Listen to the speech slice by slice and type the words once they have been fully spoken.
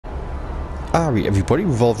Alright everybody,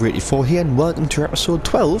 Revolver84 here and welcome to episode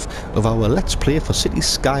 12 of our Let's Play for City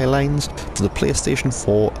Skylines for the PlayStation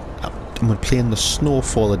 4. I'm playing the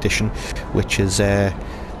Snowfall edition, which is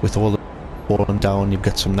with all the falling down, you've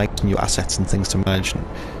got some nice new assets and things to manage. And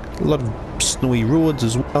a lot of snowy roads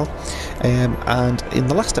as well. And in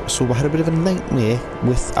the last episode we had a bit of a nightmare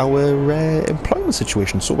with our employment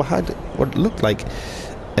situation. So we had what looked like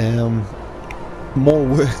more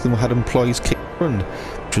work than we had employees kicked run,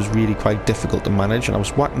 which was really quite difficult to manage, and I was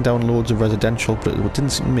whacking down loads of residential, but it didn't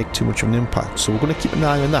seem to make too much of an impact, so we're going to keep an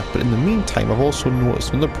eye on that. But in the meantime, I've also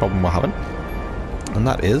noticed another problem we're having, and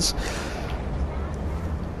that is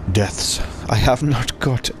deaths. I have not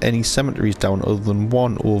got any cemeteries down other than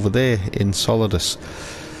one over there in Solidus,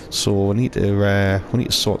 so we need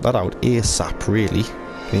to sort that out ASAP, really.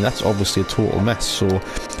 I mean, that's obviously a total mess, so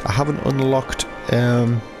I haven't unlocked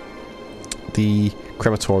the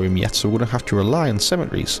crematorium yet, so we're going to have to rely on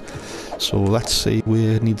cemeteries. So let's see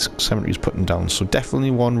where needs cemeteries putting down. So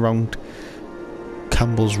definitely one round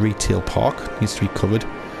Campbell's Retail Park needs to be covered.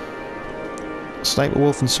 Sniper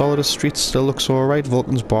Wolf and Solidus Street still looks alright.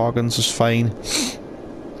 Vulcan's Bargains is fine.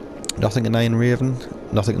 Nothing in Outer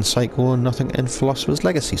Heavan, nothing in Psycho, nothing in Philosopher's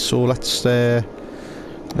Legacy. So let's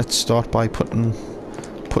start by putting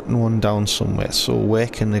one down somewhere. So where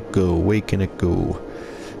can it go? Where can it go?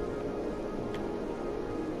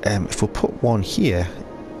 If we put one here,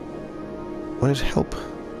 would it help?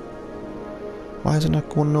 Why is it not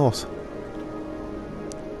going north?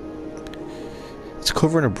 It's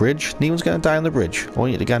covering a bridge. No one's going to die on the bridge. I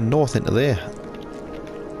want you to go north into there.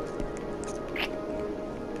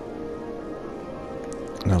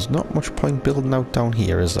 And there's not much point building out down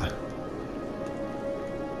here, is there?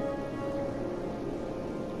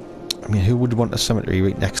 I mean, who would want a cemetery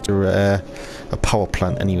right next to a power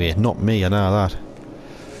plant anyway? Not me, I know that.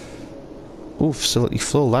 Oh, facility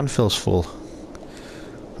full, landfill's full.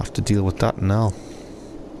 I have to deal with that now.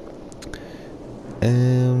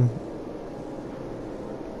 I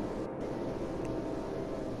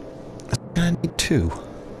need two.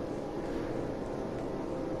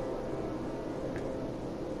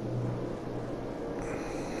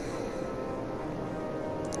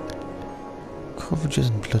 Coverage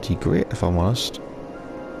isn't bloody great, if I'm honest.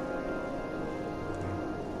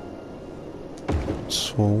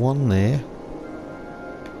 So one there.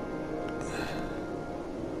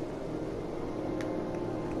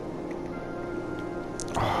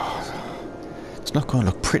 It's not going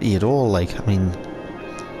to look pretty at all. Like, I mean,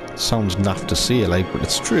 it sounds naff to say, like, but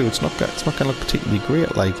it's true. It's not going to look particularly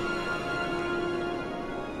great. Like,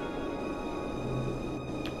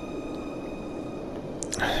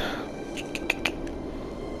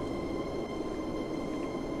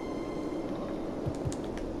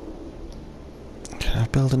 can I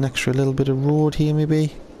build an extra little bit of road here,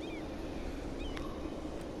 maybe?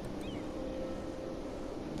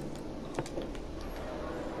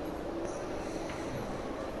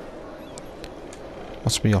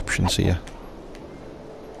 What's my options here?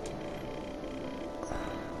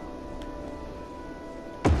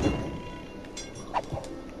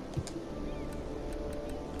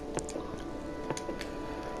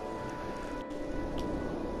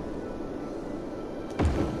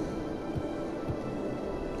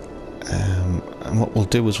 And what we'll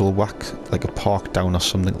do is we'll whack like a park down or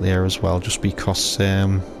something there as well, just because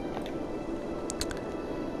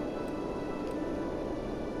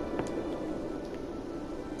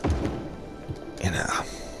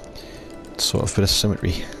sort of bit of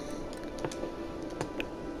symmetry.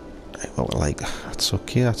 What we're like, that's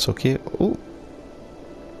okay, that's okay. Oh,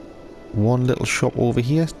 one little shop over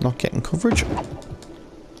here, not getting coverage.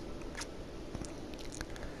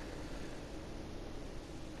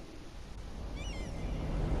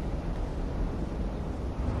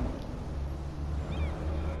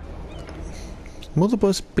 Mother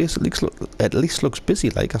Bus basically at least looks busy,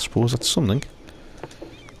 like, I suppose that's something,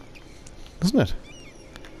 isn't it?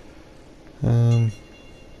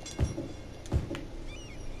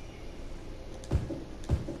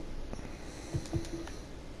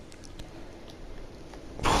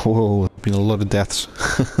 Whoa, there's been a lot of deaths.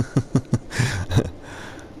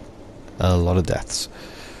 A lot of deaths.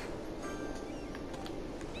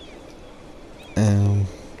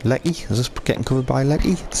 Letty? Is this getting covered by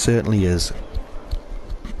Letty? It certainly is.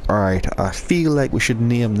 Alright, I feel like we should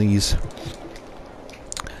name these.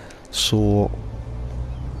 So,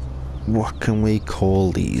 what can we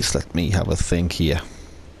call these? Let me have a think here.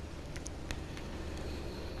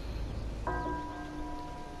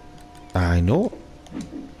 I know.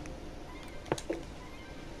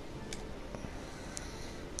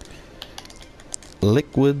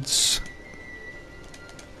 Liquids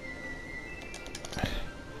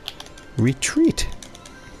retreat.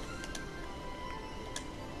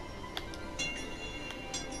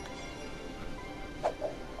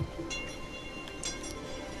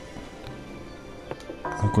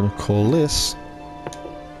 I'm going to call this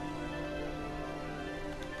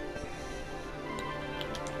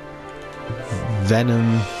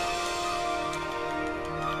Venom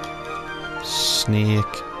Snake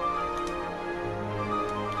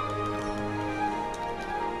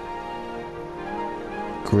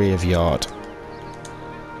Graveyard.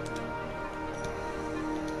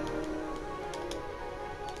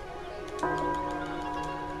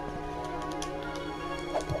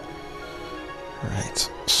 Right,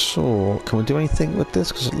 so can we do anything with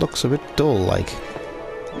this? Because it looks a bit dull, like.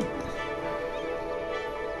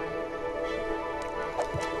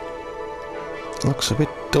 Looks a bit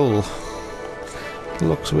dull.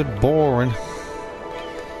 Looks a bit boring.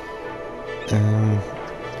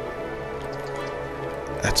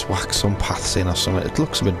 Let's whack some paths in or something. It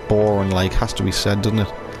looks a bit boring, like, has to be said, doesn't it?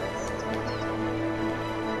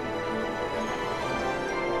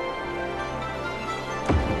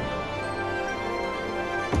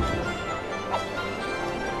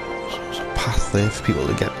 There's a path there for people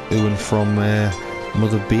to get to and from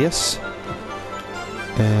Mother Base.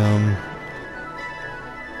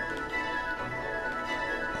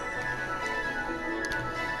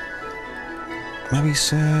 Maybe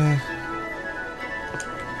some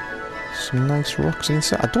nice rocks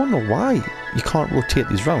inside. I don't know why you can't rotate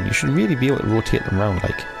these round. You should really be able to rotate them round,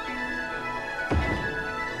 like.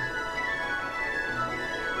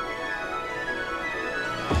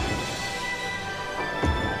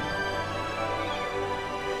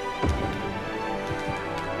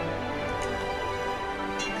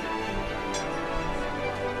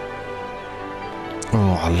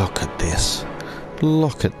 Oh, look at this.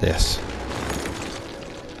 Look at this.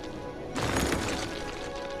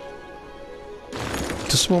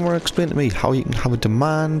 Does someone want to explain to me how you can have a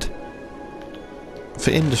demand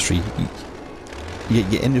for industry,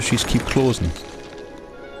 yet your industries keep closing?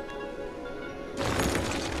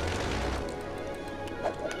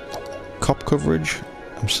 Cop coverage,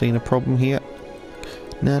 I'm seeing a problem here.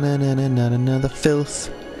 The filth.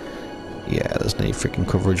 Yeah, there's no freaking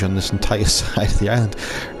coverage on this entire side of the island.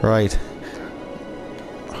 Right.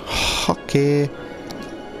 Okay.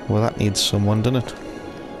 Well, that needs someone, doesn't it?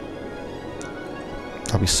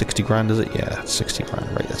 That'll be 60 grand, is it? Yeah, that's 60 grand.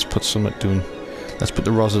 Right, let's put some at doing. Let's put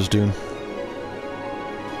the Rozzers doing.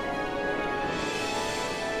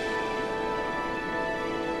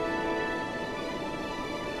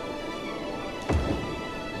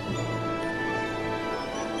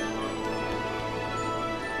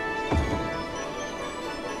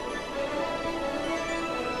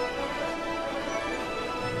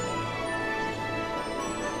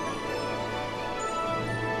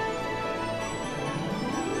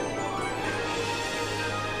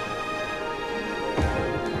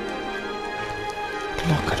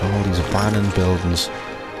 Look at all these abandoned buildings.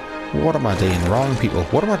 What am I doing wrong, people?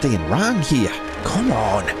 What am I doing wrong here? Come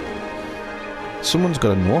on! Someone's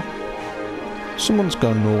got to know. Someone's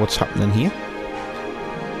got to know what's happening here.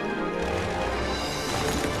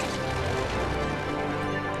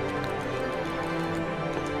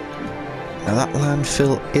 Now that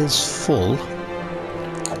landfill is full,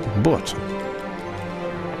 but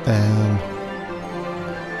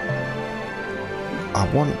I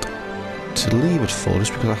want to leave it full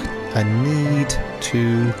just because I need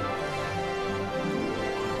to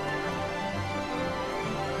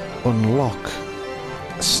unlock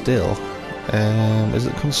still. Is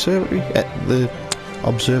it conservatory? The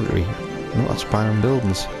observatory. No, that's abandoned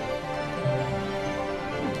buildings.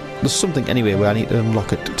 There's something anyway where I need to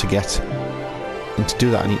unlock it to get, and to do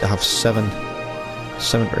that I need to have 7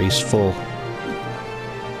 cemeteries full.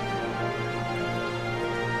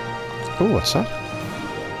 Oh, what's that?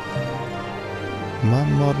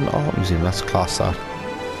 Man Modern Art Museum, let's class that.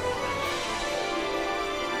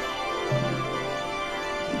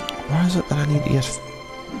 Where is it that I need to get?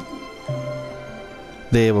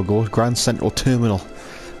 There we go, Grand Central Terminal.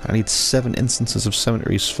 I need 7 instances of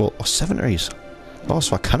cemeteries full. Oh, cemeteries! Oh,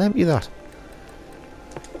 so I can empty that.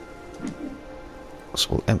 So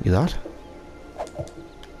we'll empty that.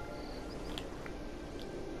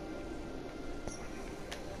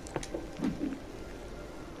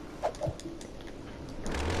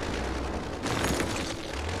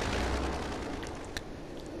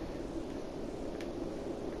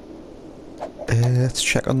 Let's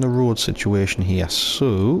check on the road situation here.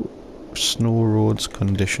 So, snow roads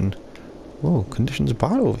condition. Whoa, conditions are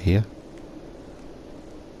bad over here.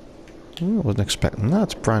 Oh, I wasn't expecting that.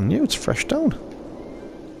 It's brand new. It's fresh down.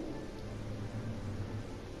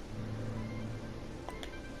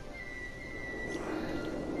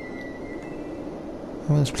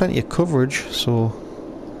 Well, there's plenty of coverage, so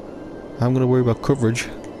I'm going to worry about coverage.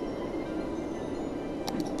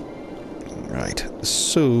 Right,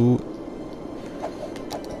 so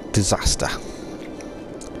disaster.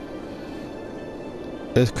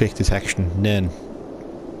 Earthquake detection, none.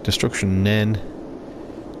 Destruction, none.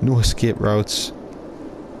 No escape routes,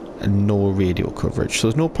 and no radio coverage. So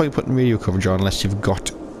there's no point putting radio coverage on unless you've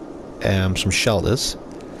got some shelters.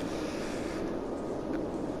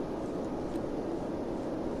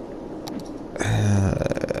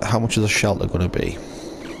 How much is a shelter going to be?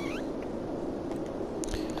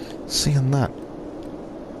 Seeing that,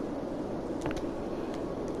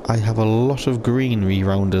 I have a lot of greenery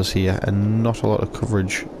around us here and not a lot of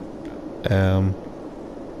coverage.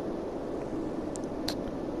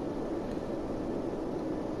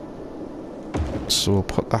 So we'll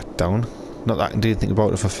put that down. Not that I can do anything about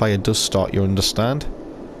it if a fire does start, you understand.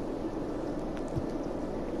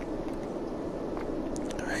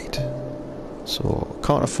 Right. So,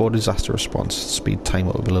 can't afford disaster response. Speed time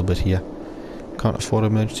up a little bit here. Can't afford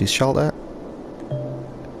emergency shelter.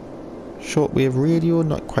 Shortwave radio,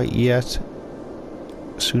 not quite yet.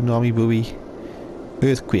 Tsunami buoy.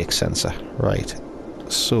 Earthquake sensor. Right.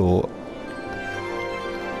 So...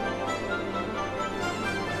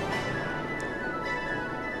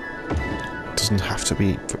 doesn't have to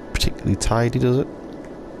be particularly tidy, does it?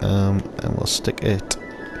 And we'll stick it...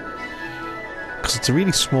 because it's a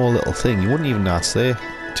really small little thing. You wouldn't even know it's there.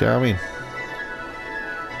 Do you know what I mean?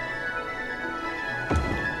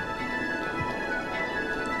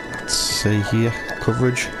 Let's see here.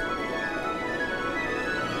 Coverage.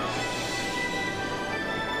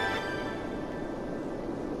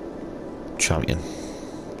 Champion.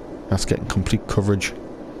 That's getting complete coverage.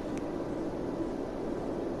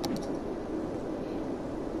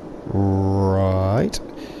 Right.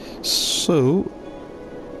 So...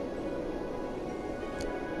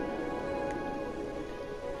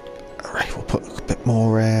 alright, we'll put a bit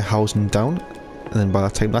more housing down. And then by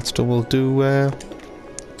the time that's done, we'll do...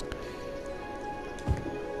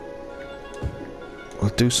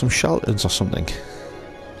 we'll do some shelters or something.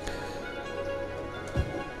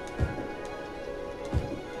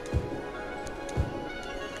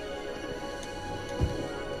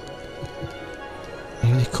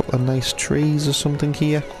 Maybe a couple of nice trees or something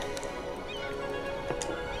here.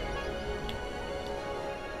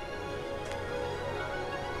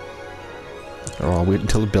 Or I'll wait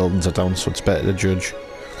until the buildings are down, so it's better to judge.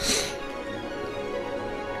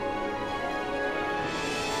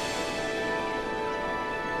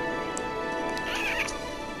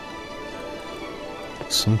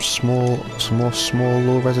 Some more small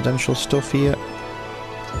low residential stuff here.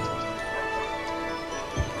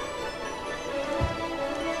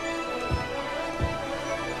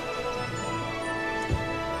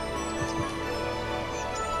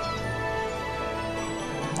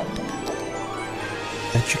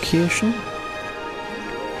 Education?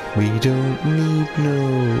 We don't need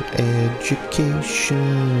no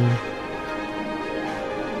education.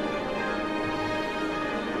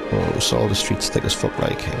 Oh, so all the streets thick as fuck,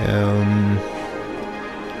 like.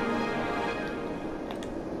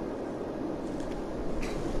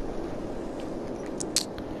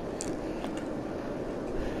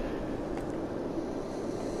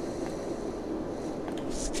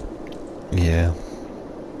 Yeah.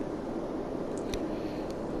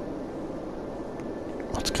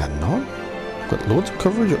 What's going on? Got loads of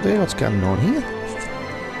coverage up there. What's going on here?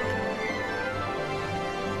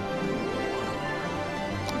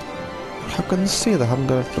 How can they say they haven't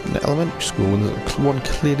got a flipping elementary school when there's one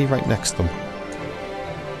clearly right next to them?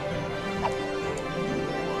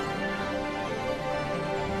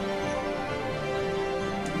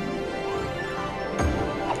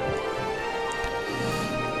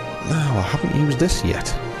 No, I haven't used this yet.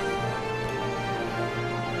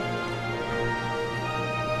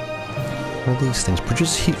 What are these things?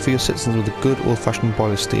 Produce heat for your citizens with a good old-fashioned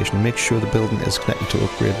boiler station. Make sure the building is connected to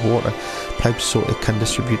upgrade water pipes so it can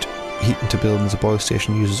distribute heat into buildings. The boiler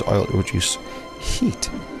station uses oil to reduce heat.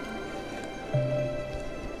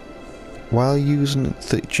 While using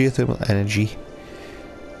the geothermal energy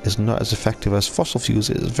is not as effective as fossil fuels,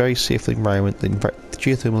 it is very safe for the environment. The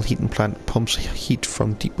geothermal heating plant pumps heat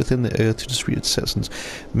from deep within the earth to distribute to citizens.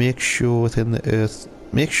 Make sure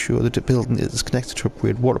that the building is connected to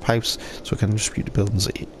upgrade water pipes so it can distribute to buildings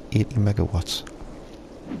at 80 megawatts.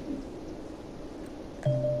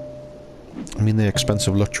 I mean, they're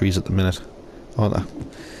expensive luxuries at the minute, aren't they?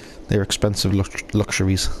 They're expensive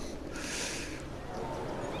luxuries.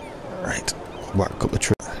 Right, whack up the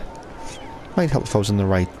tree. Might help if I was in the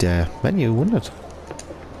right menu, wouldn't it?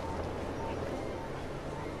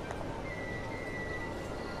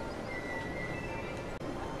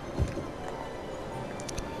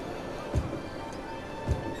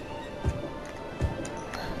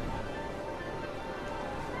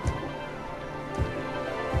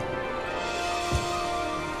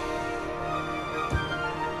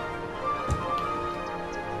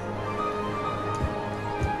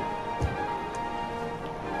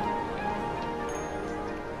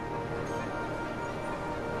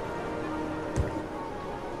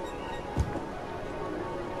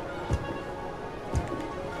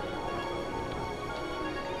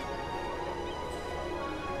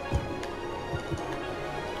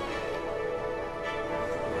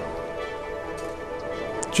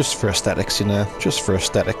 Just for aesthetics, you know. Just for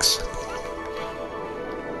aesthetics.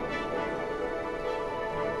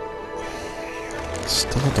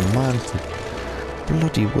 Still a demand for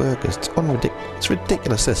bloody workers. It's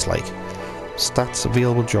ridiculous, this, like. Stats,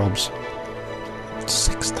 available jobs.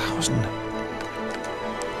 6,000.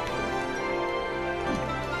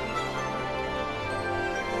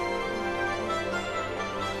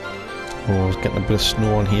 Oh, it's getting a bit of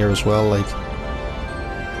snow on here as well, like.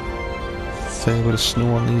 Fair bit of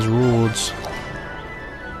snow on these roads.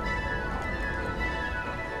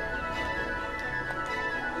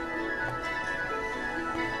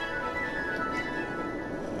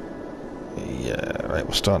 Yeah, right,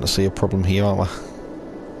 we're starting to see a problem here, aren't we?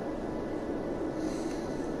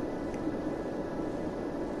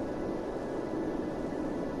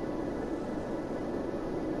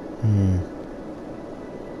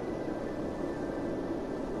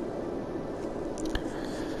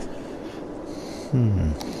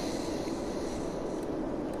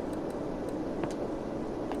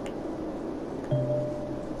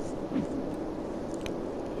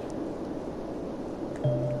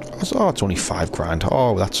 Oh, it's only 5 grand.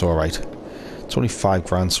 Oh, that's alright. It's only 5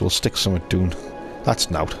 grand, so we'll stick some at Doon. That's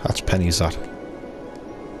nout. That's pennies, that.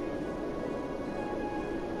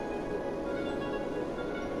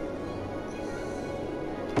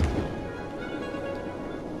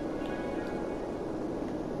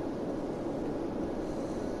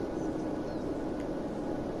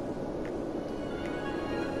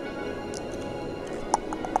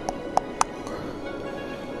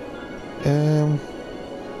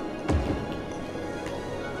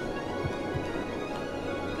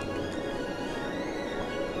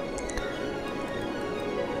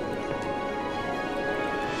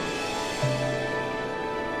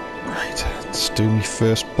 Let's do my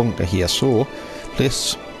first bunker here. So,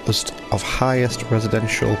 place of highest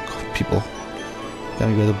residential people.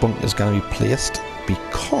 Gonna be where the bunker is gonna be placed,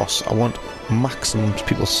 because I want maximum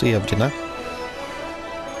people saved, you know.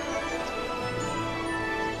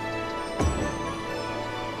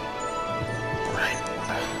 Right.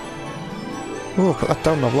 Oh, put that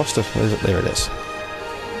down. I've lost it. Where is it? There it is.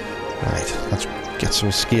 Right. Let's get some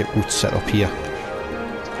escape routes set up here.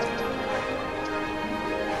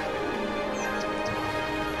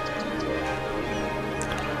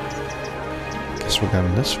 We're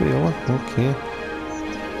going this way, are we? Okay.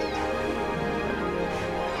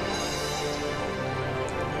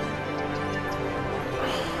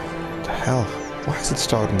 What the hell? Why is it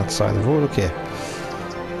starting that side of the road? Okay.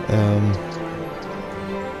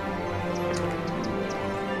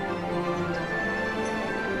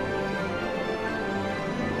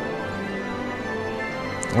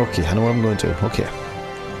 Okay, I know what I'm going to do. Okay.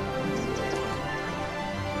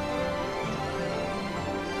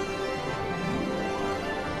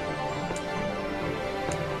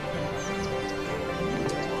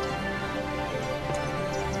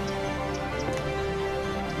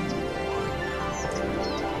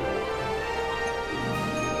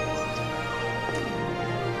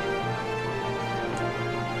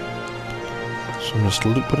 So I'm just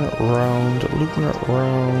looping it around, looping it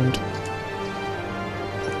around.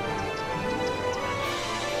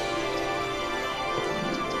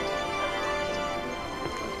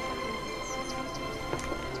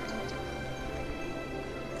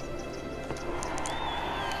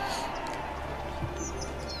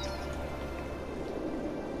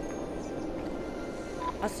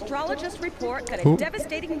 Astrologists report that a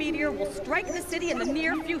devastating meteor will strike the city in the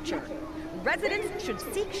near future. Residents should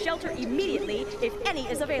seek shelter immediately if any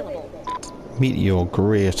is available. Meteor,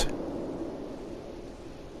 great.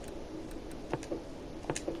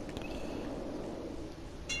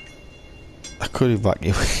 I could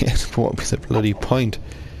evacuate, but what would be the bloody point?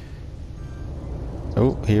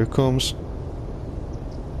 Oh, here it comes.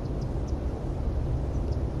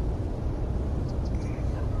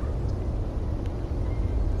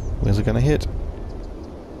 Where's it gonna hit?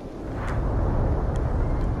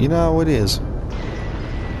 You know what it is.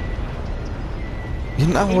 You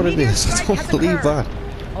know what it is. I don't believe that.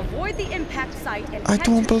 Avoid the impact site and I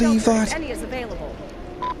don't believe that. if any is available.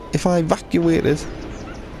 If I evacuated,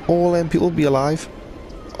 all them people would be alive.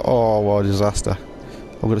 Oh, what a disaster.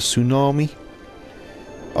 I've got a tsunami.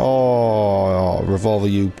 Oh, Revolver,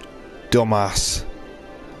 you dumbass.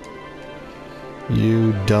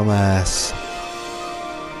 You dumbass.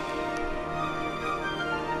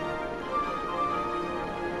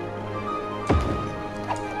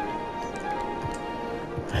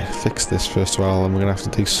 Fix this first of all, and we're gonna have to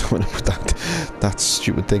do something with that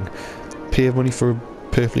stupid thing. Pay money for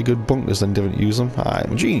perfectly good bunkers, then didn't use them.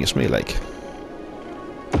 I'm a genius, me like.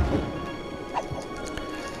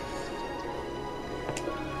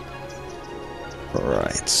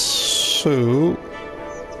 So...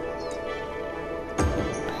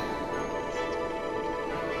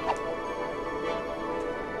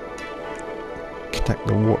 connect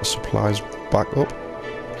the water supplies back up.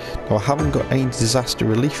 Now I haven't got any disaster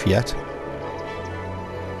relief yet.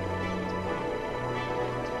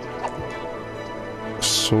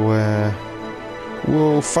 So,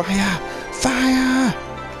 whoa, fire! Fire!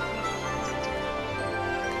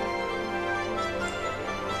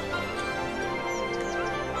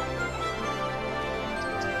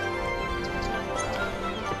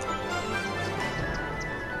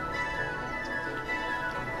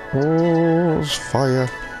 Oh, there's fire.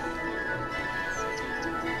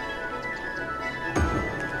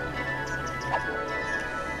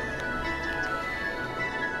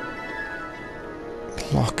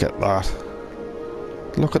 Look at that.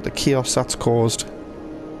 Look at the chaos that's caused.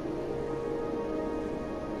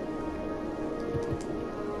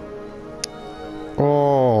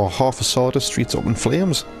 Oh, half a Sardis Street's up in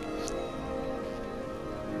flames.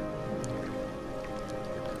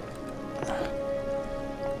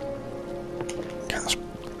 Get this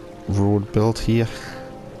road built here.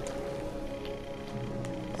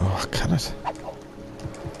 Oh, can it?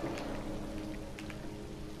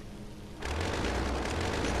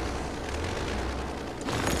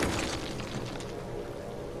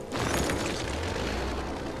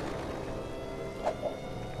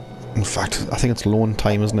 In fact, I think it's loan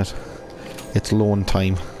time, isn't it? It's loan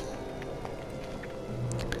time.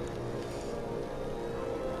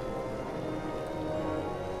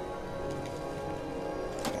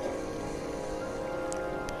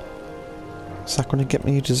 Is that going to get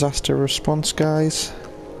me a disaster response, guys?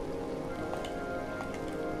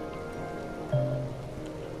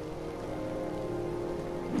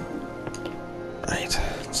 Right.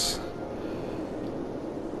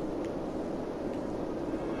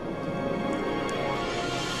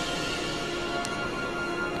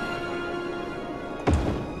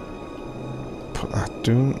 Put that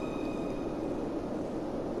down.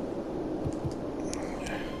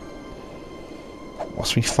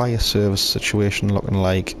 What's my fire service situation looking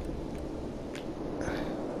like?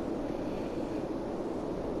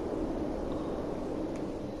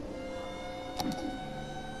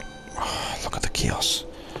 Oh, look at the chaos.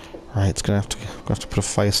 Right, it's gonna have to put a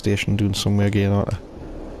fire station doing somewhere again, aren't I?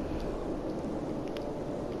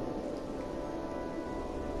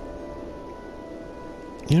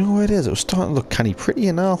 You know what it is? It was starting to look kinda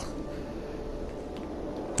pretty now.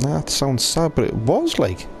 That sounds sad, but it was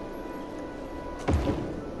like.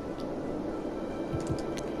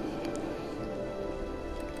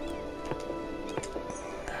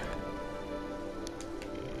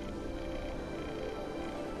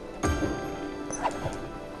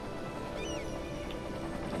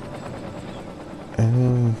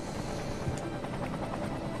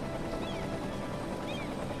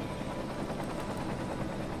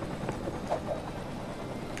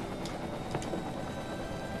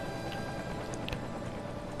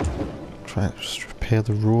 Trying to just repair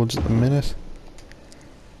the roads at the minute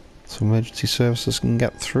so emergency services can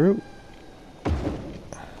get through.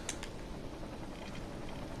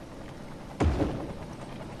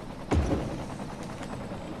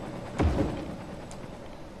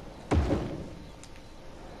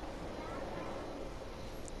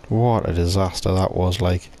 What a disaster that was,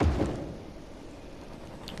 like.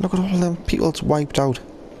 Look at all them people it's wiped out.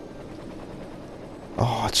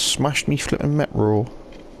 Oh, it smashed me flipping metro.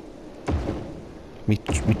 Me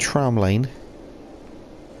tram line.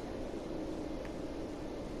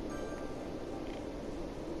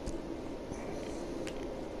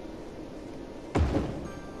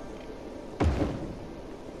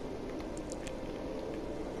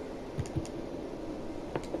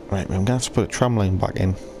 Right, I'm gonna have to put a tram line back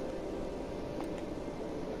in.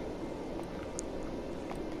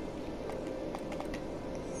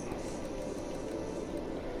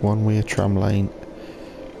 One-way tram line.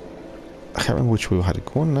 I can't remember which way we had it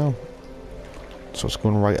going now. So it's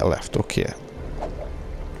going right or left. Okay.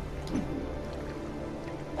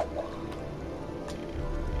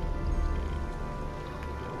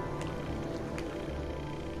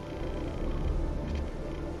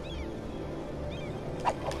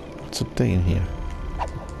 What's it doing here?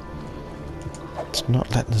 It's not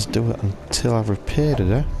letting us do it until I've repaired it,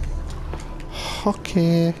 eh?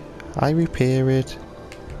 Okay. I repair it.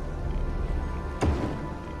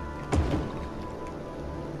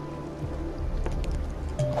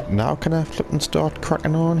 Now can I flip and start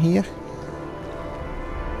cracking on here?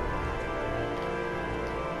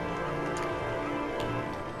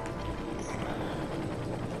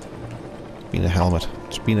 Been a helmet.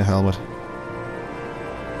 It's been a helmet.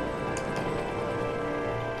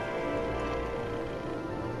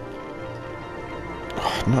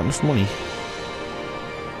 Not enough money.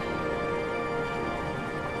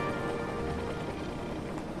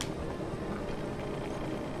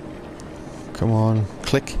 Come on,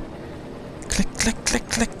 click. Click, click, click,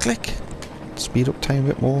 click, click. Speed up time a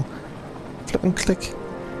bit more. Flip and click.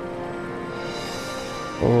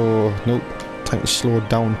 Oh, nope. Time to slow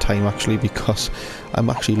down time actually, because I'm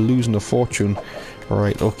actually losing a fortune.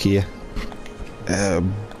 Right, okay.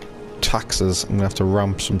 Taxes. I'm gonna have to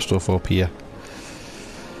ramp some stuff up here.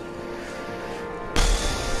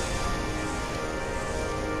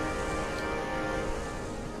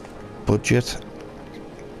 Budget.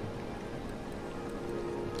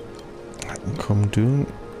 I can come down.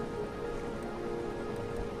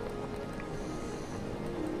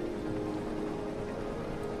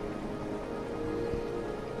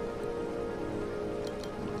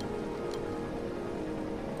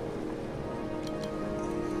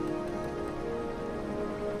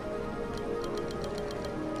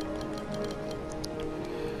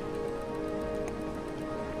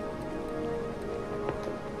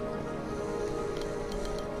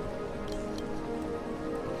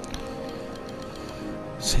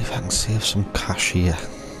 See if I can save some cash here.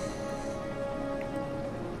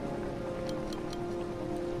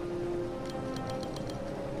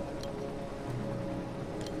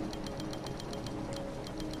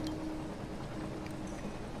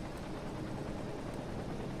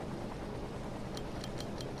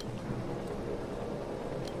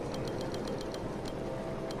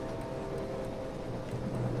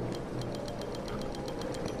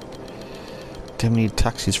 Don't need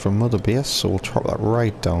taxis from Mother Base, so we'll drop that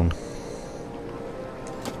right down.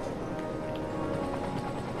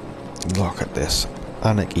 Look at this.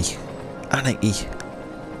 Anarchy. Anarchy.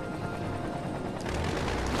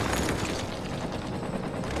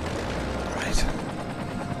 Right.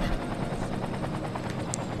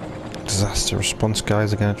 Disaster response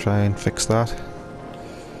guys are going to try and fix that.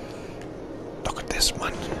 Look at this,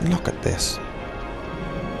 man. Look at this.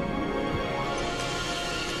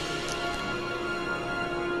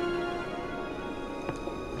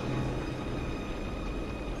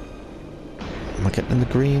 Am I getting in the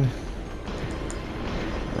green?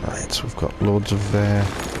 Right, so we've got loads of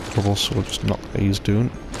bubbles, so we'll just knock these down.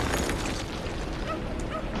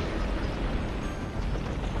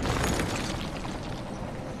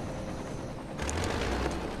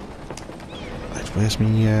 Right, where's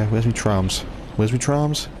me trams? Where's me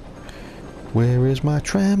trams? Where is my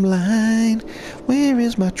tram line? Where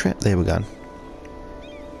is my tram? There we go.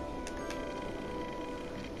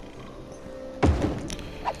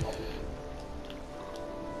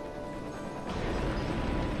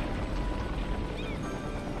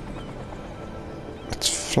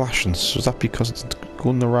 Flashing, so is that because it's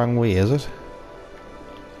going the wrong way, is it?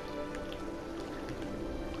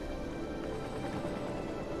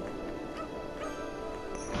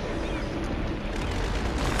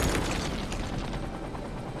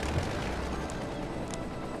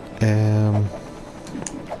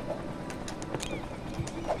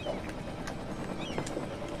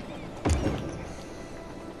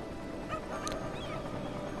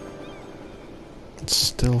 It's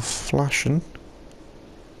still flashing.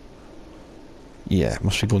 Yeah, it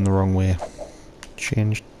must be going the wrong way.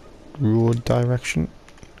 Change road direction.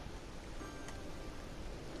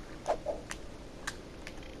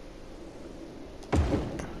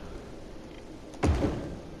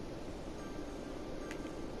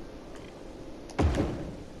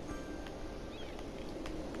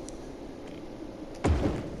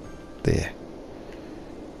 There.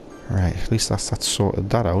 Right, at least that's sorted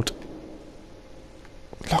that out.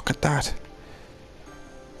 Look at that.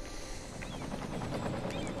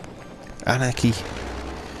 Anarchy.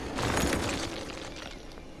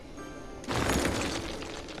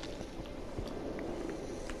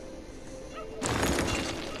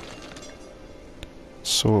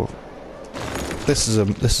 So this is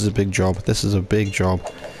a big job. This is a big job.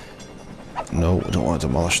 No, I don't want to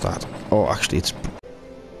demolish that. Oh, actually it's...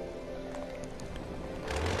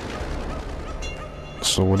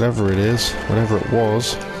 So whatever it is, whatever it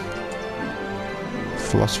was,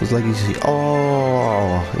 Philosopher's Legacy.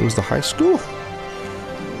 Oh, it was the high school.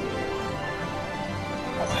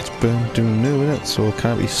 It's burned down new, isn't it? So it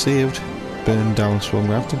can't be saved. Burned down, so I'm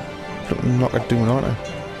gonna have to knock it down, aren't I?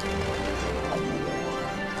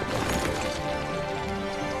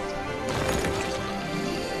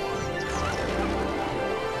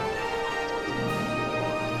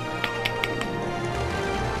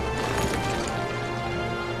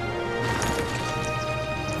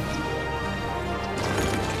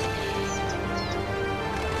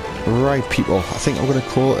 Right, people, I think I'm going to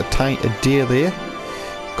call it a day there,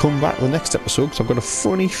 come back to the next episode, because I've got a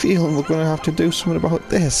funny feeling we're going to have to do something about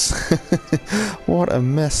this. What a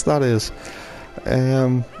mess that is. We're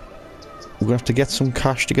going to have to get some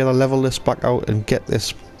cash together, level this back out, and get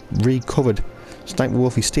this recovered. Sniper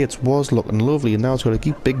Wolf Estates was looking lovely, and now it's got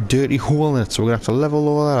a big dirty hole in it, so we're going to have to level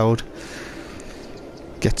all that out.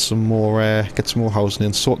 Get some more housing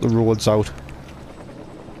in, sort the roads out.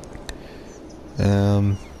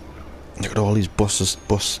 Look at all these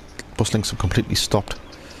bus links have completely stopped.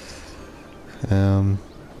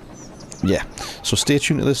 Yeah, so stay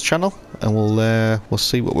tuned to this channel, and we'll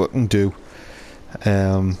see what we can do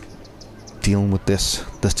dealing with this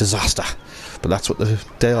disaster. But that's what the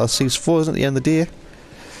DLC is for, isn't it, at the end of the day?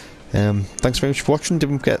 Thanks very much for watching.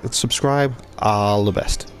 Don't forget to subscribe. All the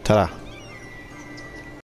best. Ta-da.